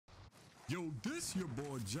Yo, this your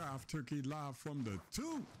boy Jive Turkey live from the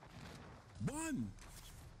 2 1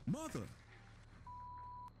 Mother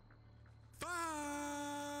 5.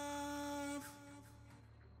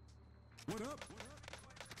 What up?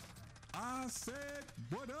 I said,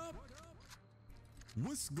 what up?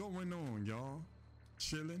 What's going on, y'all?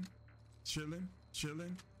 Chilling.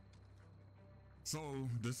 So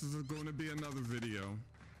this is going to be another video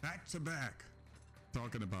back to back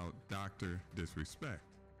talking about Dr. Disrespect.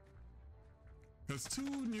 Because 2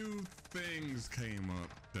 new things came up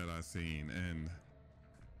that I seen, and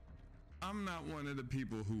I'm not one of the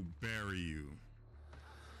people who bury you.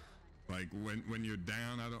 Like when you're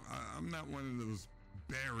down, I'm not one of those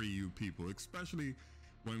bury you people, especially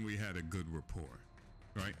when we had a good rapport,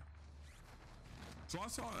 right? So I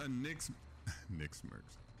saw a Nick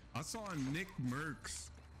Mercs. I saw a Nick Mercs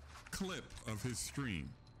clip of his stream,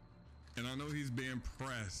 and I know he's being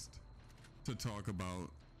pressed to talk about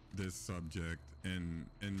this subject and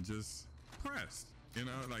just pressed, you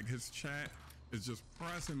know, like his chat is just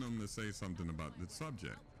pressing him to say something about the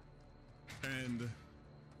subject. And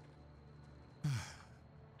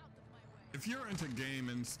if you're into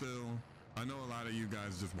gaming still, I know a lot of you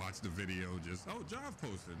guys just watch the video, just, oh, Jive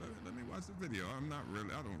posted, let me watch the video. I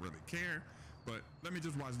don't really care, but let me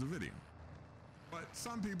just watch the video. But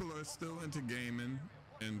some people are still into gaming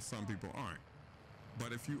and some people aren't.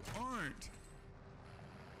 But if you aren't,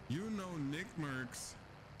 you know Nick Mercs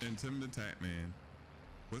and Tim the Tatman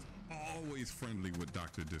was always friendly with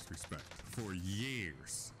Dr. Disrespect for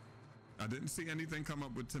years. I didn't see anything come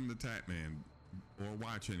up with Tim the Tatman or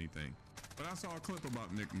watch anything, but I saw a clip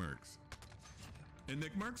about Nick Mercs. And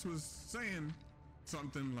Nick Mercs was saying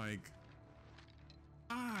something like,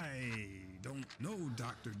 I don't know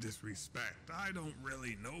Dr. Disrespect. I don't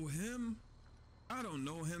really know him. I don't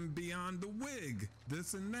know him beyond the wig,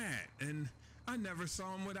 this and that. And I never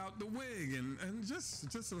saw him without the wig, and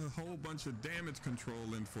just a whole bunch of damage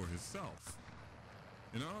controlling for himself.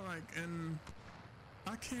 You know, like, and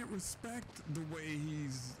I can't respect the way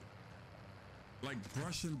he's like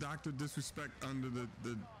brushing Dr. Disrespect under the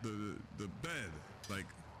bed, like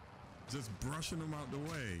just brushing him out the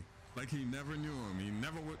way, like he never knew him.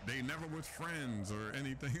 They never were friends or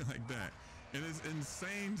anything like that. It is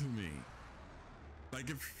insane to me.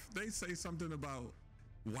 Like if they say something about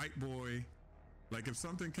White Boy, like if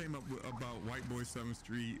something came up about White Boy 7th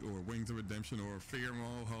Street or Wings of Redemption or Fear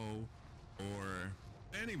Moho or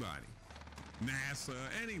anybody, NASA,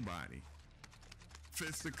 anybody,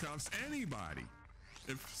 Fisticuffs, anybody,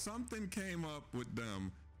 if something came up with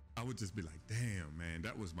them, I would just be like, damn, man,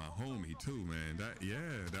 that was my homie too, man. That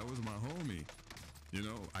was my homie. You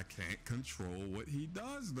know, I can't control what he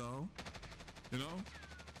does though. You know,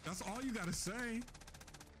 that's all you gotta say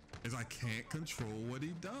is I can't control what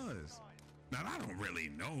he does. Now, I don't really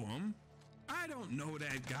know him. I don't know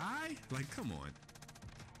that guy. Like, come on.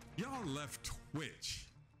 Y'all left Twitch.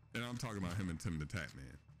 And I'm talking about him and Tim the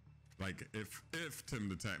Tatman. Like, if Tim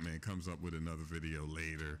the Tatman comes up with another video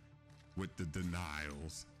later with the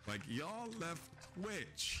denials, like, y'all left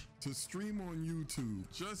Twitch to stream on YouTube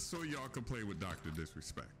just so y'all could play with Dr.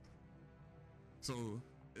 Disrespect. So,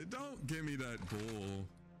 don't give me that bull.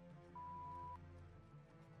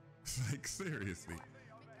 Like, seriously.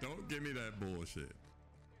 Don't give me that bullshit.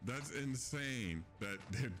 That's insane that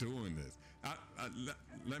they're doing this.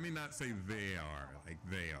 Let me not say they are. Like,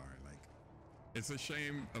 they are. Like, it's a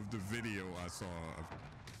shame of the video I saw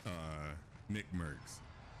of Nick Mercs.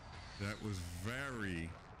 That was very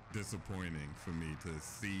disappointing for me to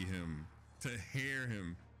see him, to hear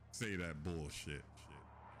him say that bullshit.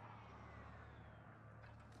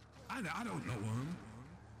 I don't know him.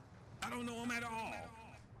 I don't know him at all.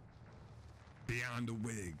 Beyond the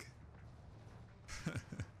wig.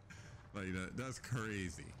 Like that's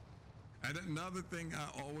crazy. And another thing, I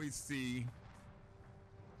always see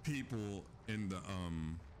people in the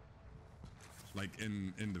like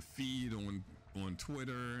in the feed on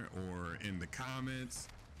Twitter or in the comments,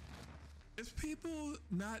 it's people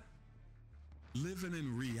not living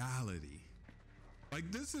in reality. Like,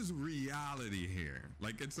 this is reality here.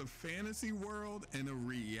 Like, it's a fantasy world and a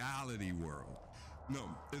reality world.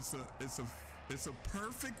 No, it's a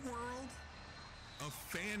perfect world, a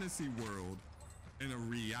fantasy world, and a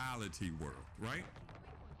reality world, right?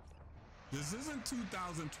 This isn't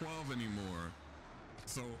 2012 anymore,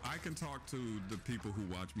 so I can talk to the people who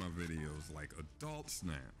watch my videos like adults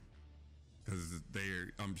now, because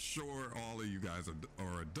I'm sure all of you guys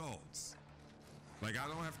are adults. Like, I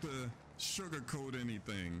don't have to sugarcoat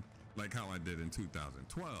anything like how I did in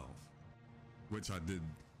 2012, which I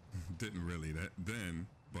didn't really then,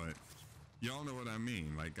 but y'all know what I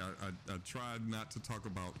mean. Like, I tried not to talk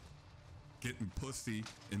about getting pussy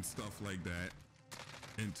and stuff like that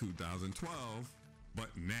in 2012, but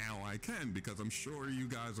now I can because I'm sure you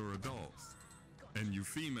guys are adults and you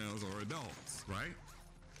females are adults, right?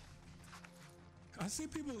 I see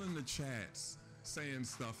people in the chats saying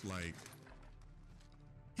stuff like,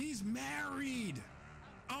 he's married.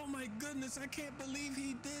 Oh my goodness, I can't believe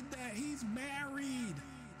he did that. He's married.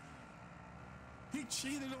 He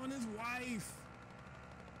cheated on his wife.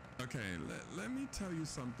 Okay, let me tell you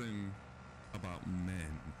something about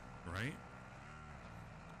men, right?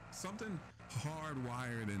 Something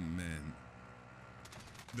hardwired in men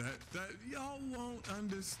that y'all won't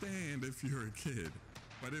understand if you're a kid.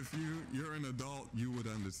 But if you're an adult, you would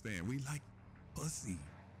understand. We like pussy.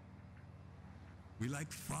 We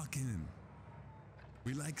like fucking.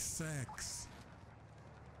 We like sex.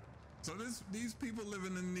 So these people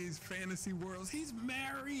living in these fantasy worlds, he's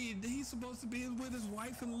married. He's supposed to be with his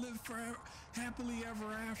wife and live forever, happily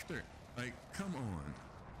ever after. Like, come on.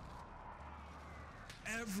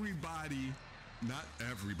 Everybody, not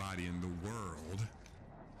everybody in the world,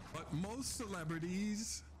 but most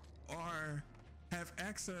celebrities have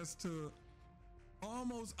access to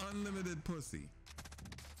almost unlimited pussy.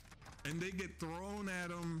 And they get thrown at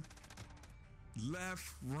them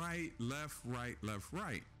left, right, left, right, left,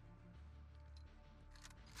 right.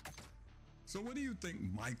 So what do you think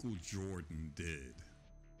Michael Jordan did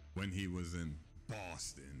when he was in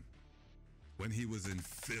Boston, when he was in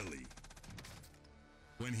Philly,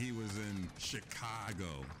 when he was in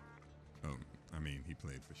Chicago? Oh, I mean, he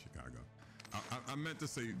played for Chicago. I meant to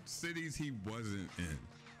say cities he wasn't in.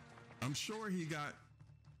 I'm sure he got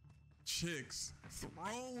chicks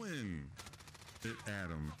throwing it at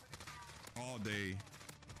him all day,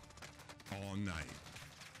 all night.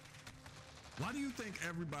 Why do you think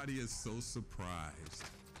everybody is so surprised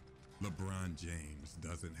LeBron James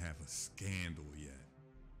doesn't have a scandal yet?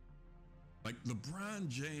 Like, LeBron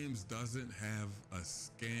James doesn't have a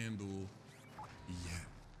scandal yet.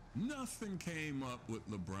 Nothing came up with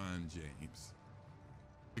LeBron James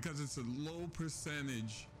because it's a low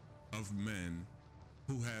percentage of men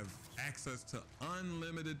who have access to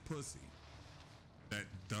unlimited pussy that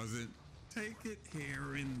doesn't take it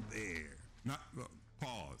here and there. Not,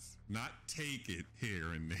 pause, not take it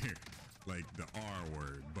here and there like the R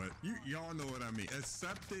word, but y'all know what I mean.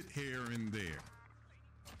 Accept it here and there.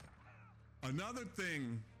 Another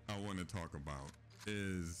thing I want to talk about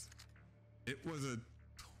is it was a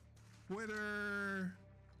Twitter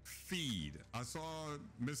feed. I saw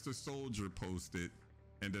Mr. Soldier post it,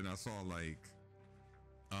 and then I saw like,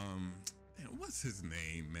 man, what's his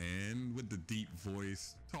name, man? With the deep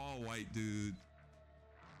voice, tall white dude.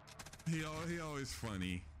 He always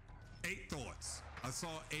funny. 8 Thoughts. I saw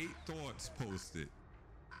 8 Thoughts posted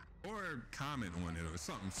or comment on it or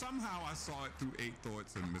something. Somehow I saw it through 8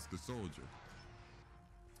 Thoughts and Mr. Soldier.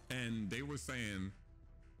 And they were saying,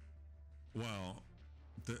 well,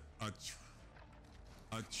 a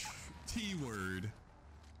T word,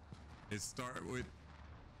 it start with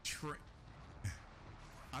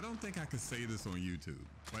I don't think I could say this on YouTube,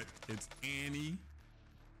 but it's Annie.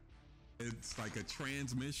 It's like a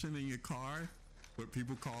transmission in your car, but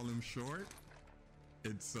people call him short.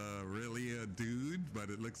 It's really a dude, but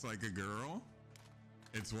it looks like a girl.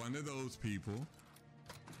 It's one of those people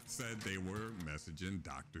said they were messaging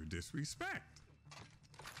Dr. Disrespect.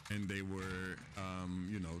 And they were,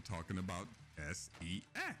 talking about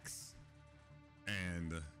sex.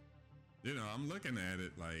 And, I'm looking at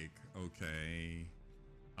it like, okay,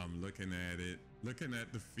 I'm looking at it, looking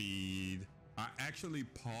at the feed. I actually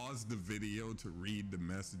paused the video to read the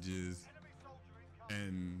messages,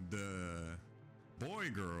 and the boy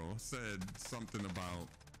girl said something about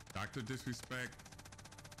Dr. Disrespect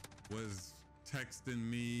was texting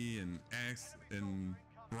me and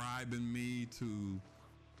bribing me to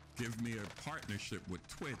give me a partnership with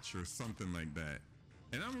Twitch or something like that.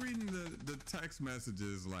 And I'm reading the text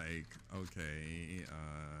messages like, okay,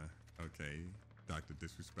 Dr.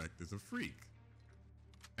 Disrespect is a freak.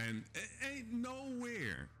 And it ain't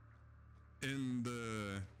nowhere in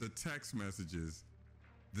the text messages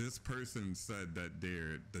this person said that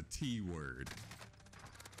they're the T word.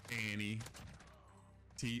 Annie.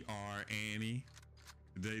 TR Annie.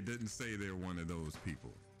 They didn't say they're one of those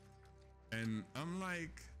people. And I'm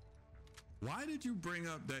like, why did you bring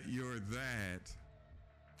up that you're that?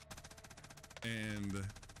 And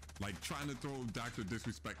like trying to throw Dr.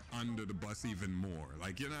 Disrespect under the bus even more.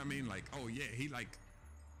 Like, you know what I mean? Like, oh yeah, he like,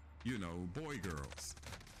 boy girls.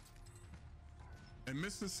 And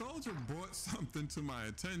Mr. Soldier brought something to my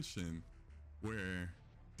attention where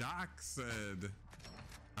Doc said,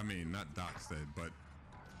 not Doc said, but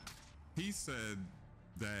he said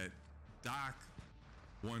that Doc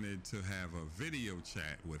wanted to have a video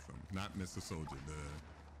chat with him, not Mr. Soldier,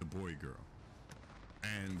 the boy girl.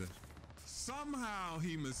 And somehow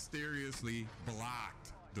he mysteriously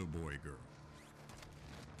blocked the boy girl.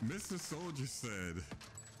 Mr. Soldier said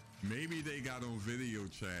maybe they got on video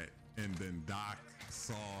chat and then Doc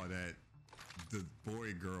saw that the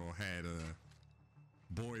boy girl had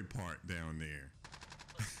a boy part down there.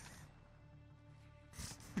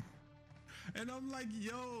 And I'm like,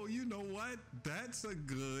 yo, you know what? That's a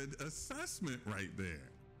good assessment right there.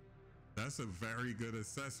 That's a very good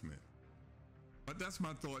assessment. But that's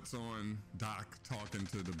my thoughts on Doc talking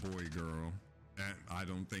to the boy girl. And I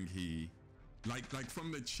don't think he, like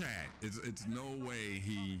from the chat, it's no way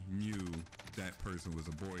he knew that person was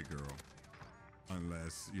a boy girl.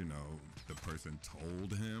 Unless, you know, the person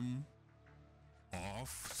told him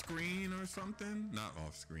off screen or something. Not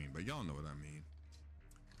off screen, but y'all know what I mean.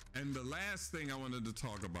 And the last thing I wanted to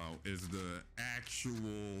talk about is the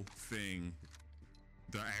actual thing,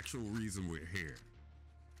 the actual reason we're here.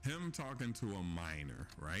 Him talking to a minor,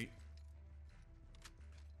 right?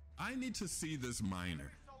 I need to see this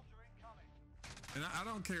minor. And I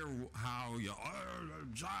don't care how you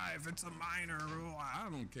jive, it's a minor. I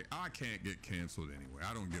don't care. I can't get canceled anyway.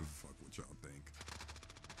 I don't give a fuck what y'all think.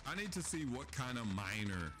 I need to see what kind of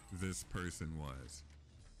minor this person was.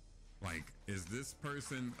 Like, is this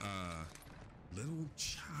person a little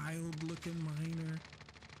child looking minor?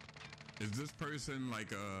 Is this person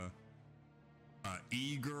like a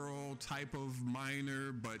e-girl type of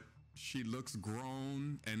minor, but she looks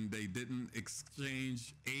grown and they didn't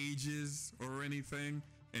exchange ages or anything?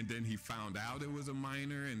 And then he found out it was a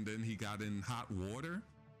minor and then he got in hot water?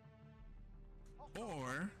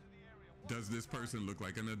 Or does this person look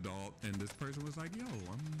like an adult and this person was like, yo,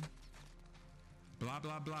 I'm blah,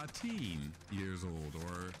 blah, blah, teen years old,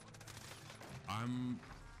 or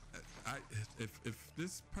if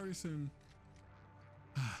this person,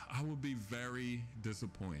 I would be very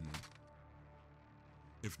disappointed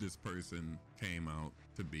if this person came out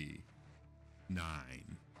to be 9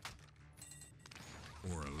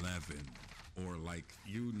 or 11, or like,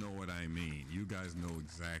 you know what I mean. You guys know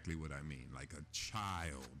exactly what I mean. Like a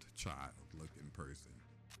child looking person.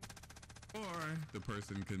 Or the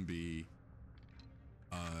person can be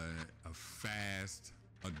a fast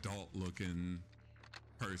adult looking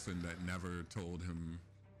person that never told him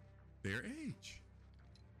their age.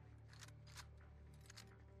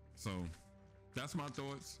 So that's my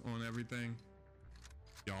thoughts on everything.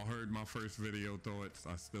 Y'all heard my first video thoughts.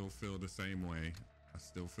 I still feel the same way. I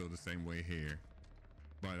still feel the same way here.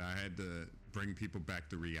 But I had to bring people back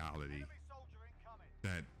to reality.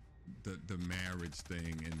 That the marriage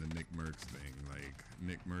thing and the Nick Mercs thing. Like,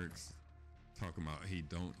 Nick Mercs talking about he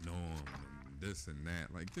don't know him and this and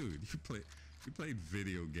that. Like, dude, you played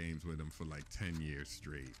video games with him for like 10 years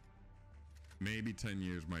straight. Maybe 10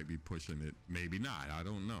 years might be pushing it. Maybe not. I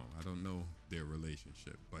don't know. I don't know their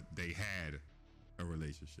relationship, but they had a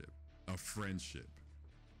relationship, a friendship.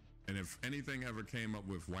 And if anything ever came up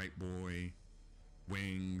with White Boy,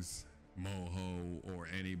 Wings, Moho, or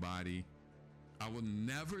anybody, I will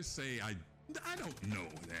never say I don't know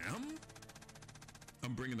them.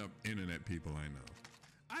 I'm bringing up internet people I know.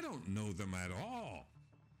 I don't know them at all.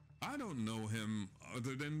 I don't know him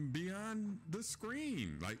other than beyond the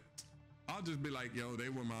screen. Like, I'll just be like, yo, they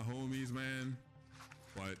were my homies, man.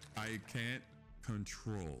 But I can't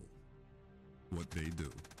control what they do.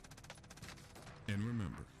 And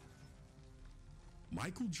remember,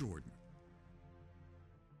 Michael Jordan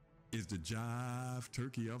is the jive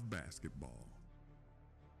turkey of basketball.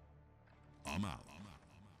 I'm out.